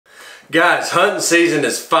Guys, hunting season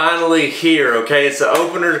is finally here, okay? It's the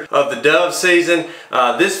opener of the dove season.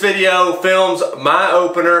 This video films my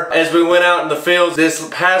opener as we went out in the fields this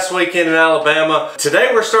past weekend in Alabama. Today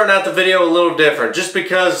we're starting out the video a little different just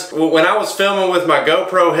because when I was filming with my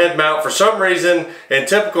GoPro head mount, for some reason, in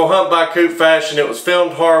typical hunt by coot fashion, it was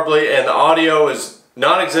filmed horribly and the audio is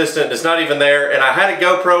non-existent. It's not even there, and I had a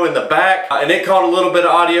GoPro in the back and it caught a little bit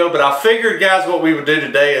of audio, but I figured, guys, what we would do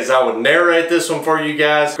today is I would narrate this one for you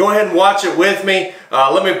guys. Go ahead and watch it with me.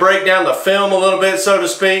 Let me break down the film a little bit, so to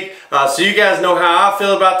speak, so you guys know how I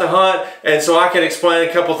feel about the hunt, and so I can explain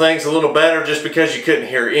a couple things a little better just because you couldn't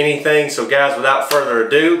hear anything. So guys, without further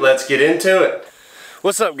ado, let's get into it.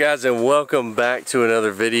 What's up, guys, and welcome back to another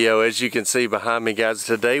video. As you can see behind me, guys,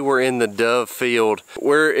 today we're in the dove field.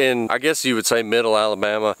 We're in, I guess you would say, middle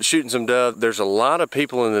Alabama, shooting some dove. There's a lot of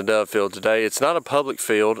people in the dove field today. It's not a public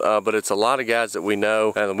field, but it's a lot of guys that we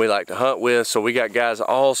know and we like to hunt with. So we got guys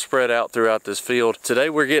all spread out throughout this field. Today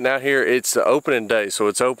we're getting out here. It's the opening day, so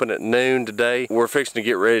it's open at noon today. We're fixing to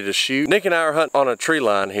get ready to shoot. Nick and I are hunting on a tree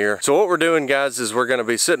line here. So what we're doing, guys, is we're going to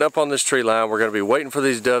be sitting up on this tree line. We're going to be waiting for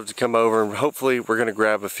these doves to come over, and hopefully we're going to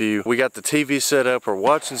grab a few. We got the TV set up, we're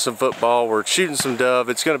watching some football, we're shooting some dove.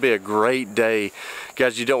 It's going to be a great day.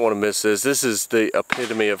 Guys, you don't want to miss this. This is the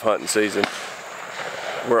epitome of hunting season.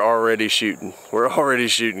 We're already shooting. We're already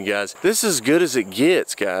shooting, guys. This is as good as it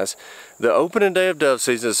gets, guys. The opening day of dove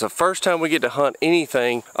season is the first time we get to hunt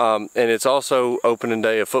anything, and it's also opening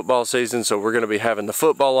day of football season, so we're going to be having the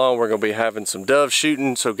football on. We're going to be having some dove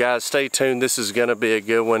shooting, so guys, stay tuned. This is going to be a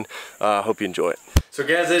good one. Hope you enjoy it. So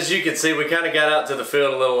guys, as you can see, we kind of got out to the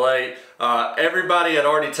field a little late. Everybody had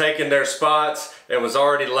already taken their spots and was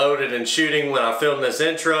already loaded and shooting when I filmed this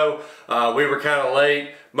intro. We were kind of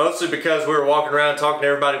late, mostly because we were walking around talking to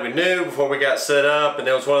everybody we knew before we got set up, and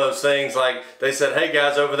it was one of those things like they said, hey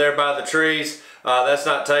guys, over there by the trees, that's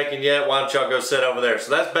not taken yet, why don't y'all go sit over there? So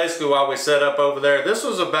that's basically why we set up over there. This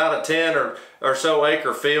was about a 10 or so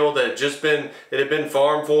acre field that had been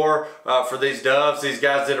farmed for these doves. These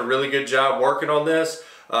guys did a really good job working on this.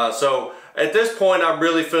 So at this point, I'm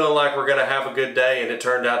really feeling like we're gonna have a good day, and it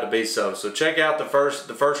turned out to be so. So check out the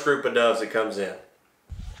first group of doves that comes in.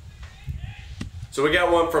 So we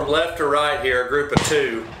got one from left to right here, a group of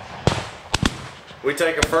two. We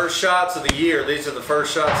take our first shots of the year. These are the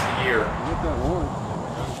first shots of the year. You got one.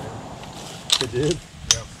 It did?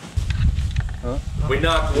 Yeah. Huh? We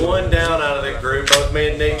knocked one down out of that group. Both me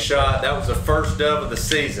and Nick shot. That was the first dove of the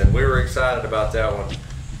season. We were excited about that one.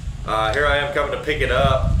 Here I am coming to pick it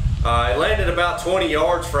up. It landed about 20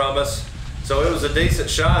 yards from us, so it was a decent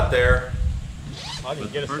shot there. I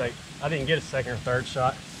didn't get a second or third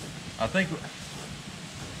shot. I think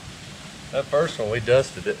that first one, we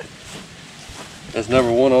dusted it. That's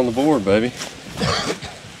number one on the board, baby.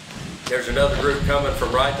 There's another group coming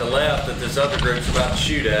from right to left that this other group's about to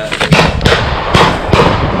shoot at.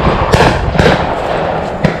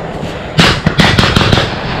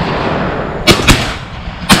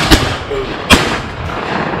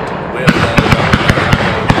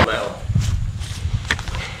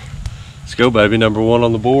 Let's go, baby. Number one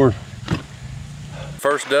on the board.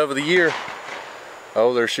 First dove of the year.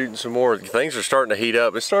 Oh, they're shooting some more. Things are starting to heat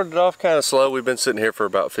up. It started off kind of slow. We've been sitting here for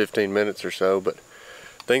about 15 minutes or so, but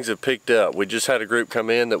things have picked up. We just had a group come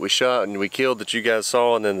in that we shot and we killed that you guys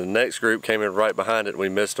saw, and then the next group came in right behind it and we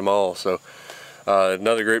missed them all. So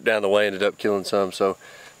another group down the way ended up killing some. So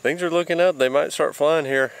things are looking up. They might start flying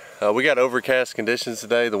here. We got overcast conditions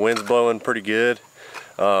today. The wind's blowing pretty good.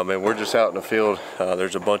 And we're just out in the field.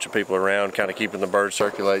 There's a bunch of people around kind of keeping the birds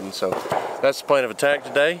circulating. So that's the plan of attack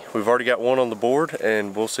today. We've already got one on the board,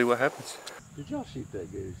 and we'll see what happens. Did y'all shoot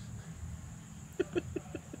that goose?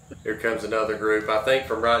 Here comes another group, I think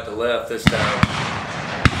from right to left this time.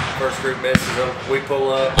 First group misses them. We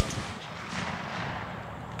pull up.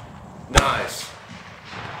 Nice.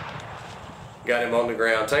 Got him on the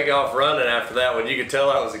ground. Take off running after that one. You could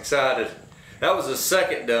tell I was excited. That was the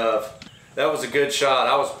second dove. That was a good shot.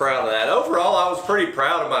 I was proud of that. Overall, I was pretty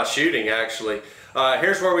proud of my shooting, actually.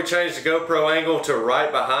 Here's where we changed the GoPro angle to right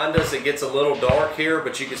behind us. It gets a little dark here,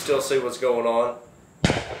 but you can still see what's going on.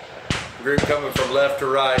 Group coming from left to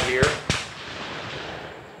right here.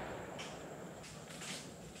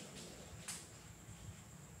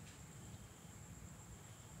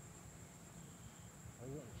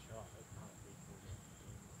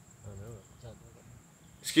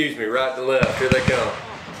 Excuse me, right to left. Here they come.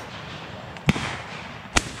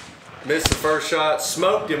 Missed the first shot,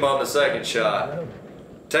 smoked him on the second shot.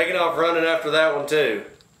 Taking off running after that one too.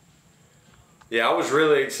 Yeah, I was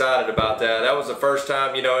really excited about that. That was the first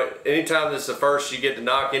time, you know, anytime this is the first you get to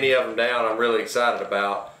knock any of them down, I'm really excited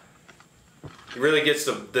about. It really gets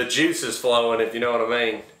the juices flowing, if you know what I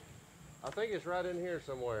mean. I think it's right in here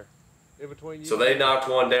somewhere. In between you. So they knocked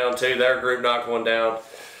one down too. Their group knocked one down.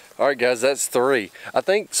 All right, guys, that's 3. I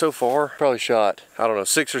think so far, probably shot, I don't know,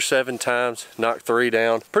 6 or 7 times, knocked 3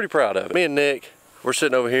 down. Pretty proud of it. Me and Nick, we're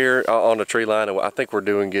sitting over here on the tree line, and I think we're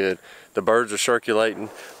doing good. The birds are circulating.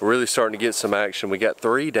 We're really starting to get some action. We got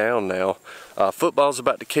 3 down now. Football's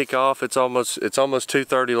about to kick off. It's almost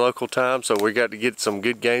 2:30 local time, so we got to get some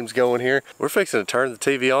good games going here. We're fixing to turn the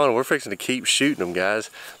TV on, and we're fixing to keep shooting them,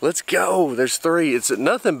 guys. Let's go. There's 3. It's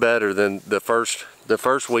nothing better than the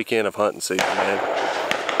first weekend of hunting season, man.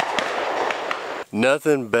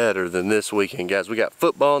 Nothing better than this weekend, guys. We got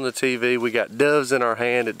football on the TV. We got doves in our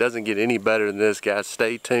hand. It doesn't get any better than this, guys.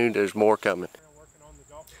 Stay tuned. There's more coming.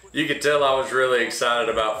 You could tell I was really excited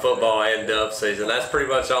about football and dove season. That's pretty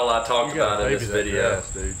much all I talked about in this video.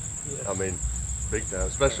 Grass, dude. I mean, big time,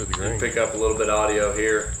 especially the green. You pick up a little bit of audio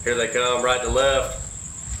here. Here they come, right to left.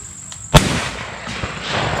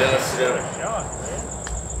 Dennis,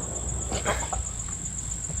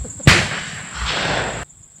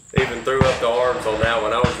 even threw up the arms on that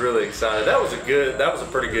one. I was really excited. That was a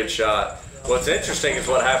pretty good shot. What's interesting is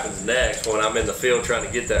what happens next when I'm in the field trying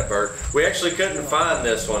to get that bird. We actually couldn't find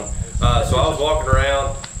this one. So I was walking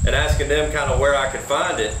around and asking them kind of where I could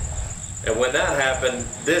find it. And when that happened,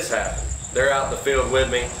 this happened. They're out in the field with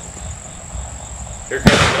me. Here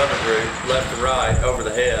comes another group, left and right, over the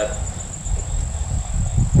head.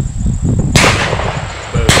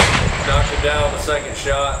 Boom. Knocked him down on the second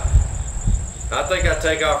shot. I think I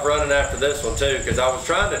take off running after this one too, because I was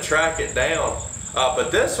trying to track it down.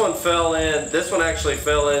 But this one actually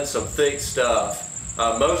fell in some thick stuff.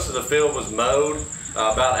 Most of the field was mowed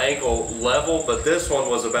about ankle level, but this one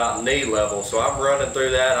was about knee level. So I'm running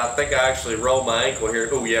through that. I think I actually rolled my ankle here.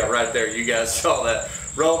 Oh yeah, right there. You guys saw that.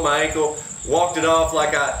 Rolled my ankle, walked it off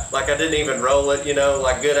like I didn't even roll it, you know,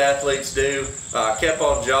 like good athletes do. Kept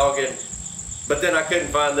on jogging. But then I couldn't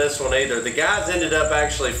find this one either. The guys ended up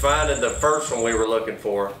actually finding the first one we were looking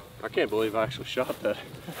for. I can't believe I actually shot that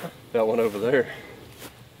one over there.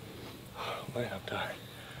 Oh, man, I'm tired.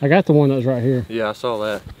 I got the one that was right here. Yeah, I saw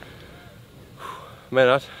that. Man,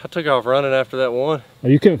 I took off running after that one. Oh,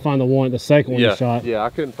 you couldn't find the second one you shot? Yeah, I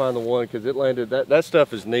couldn't find the one because it landed, that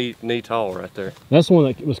stuff is knee tall right there. That's the one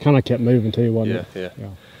that was kind of kept moving too, wasn't it?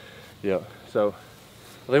 Yeah. So,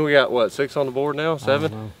 I think we got, what, 6 on the board now?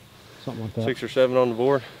 7? Something like that. 6 or 7 on the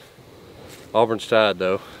board. Auburn's tied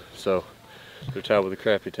though, so they're tied with a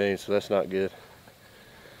crappy team, so that's not good.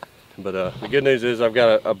 But the good news is I've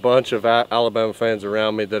got a bunch of Alabama fans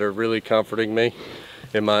around me that are really comforting me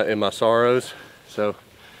in my sorrows. So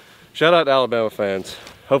shout out to Alabama fans.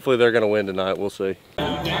 Hopefully they're going to win tonight. We'll see.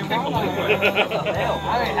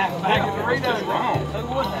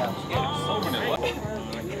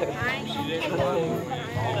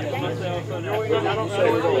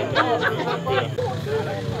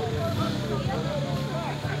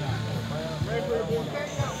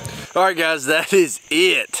 All right, guys, that is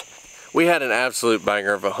it. We had an absolute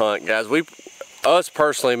banger of a hunt, guys. Us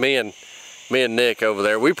personally, me and Nick over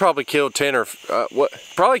there, we probably killed 10 or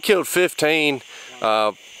probably killed 15.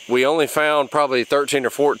 We only found probably 13 or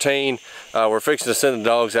 14. We're fixing to send the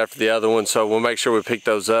dogs after the other one, so we'll make sure we pick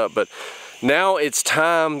those up. But now it's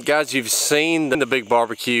time, guys. You've seen the big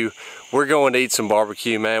barbecue. We're going to eat some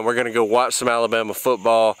barbecue, man. We're going to go watch some Alabama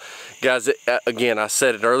football. Guys, again, I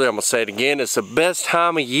said it earlier, I'm going to say it again. It's the best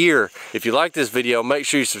time of year. If you like this video, make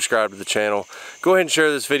sure you subscribe to the channel. Go ahead and share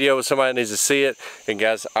this video with somebody that needs to see it. And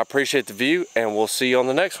guys, I appreciate the view, and we'll see you on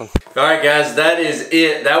the next one. All right, guys, that is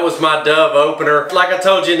it. That was my dove opener. Like I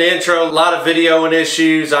told you in the intro, a lot of videoing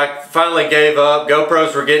issues. I finally gave up.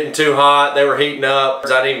 GoPros were getting too hot. They were heating up.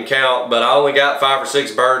 I didn't even count, but I only got 5 or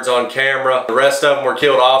 6 birds on camera. The rest of them were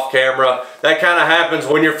killed off camera. That kind of happens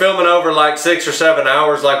when you're filming over like 6 or 7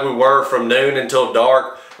 hours like we were from noon until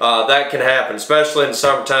dark. That can happen, especially in the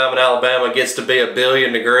summertime in Alabama. It gets to be 1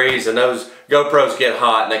 billion degrees and those GoPros get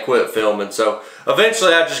hot and they quit filming. So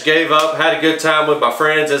eventually I just gave up, had a good time with my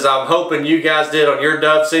friends, as I'm hoping you guys did on your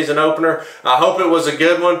dove season opener. I hope it was a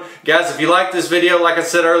good one. Guys, if you like this video, like I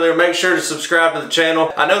said earlier, make sure to subscribe to the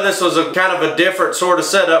channel. I know this was a kind of a different sort of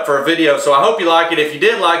setup for a video, so I hope you like it. If you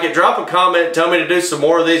did like it, drop a comment, tell me to do some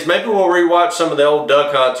more of these. Maybe we'll rewatch some of the old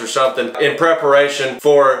duck hunts or something in preparation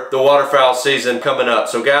for the waterfowl season coming up.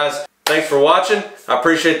 So guys, thanks for watching. I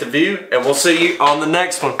appreciate the view, and we'll see you on the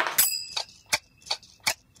next one.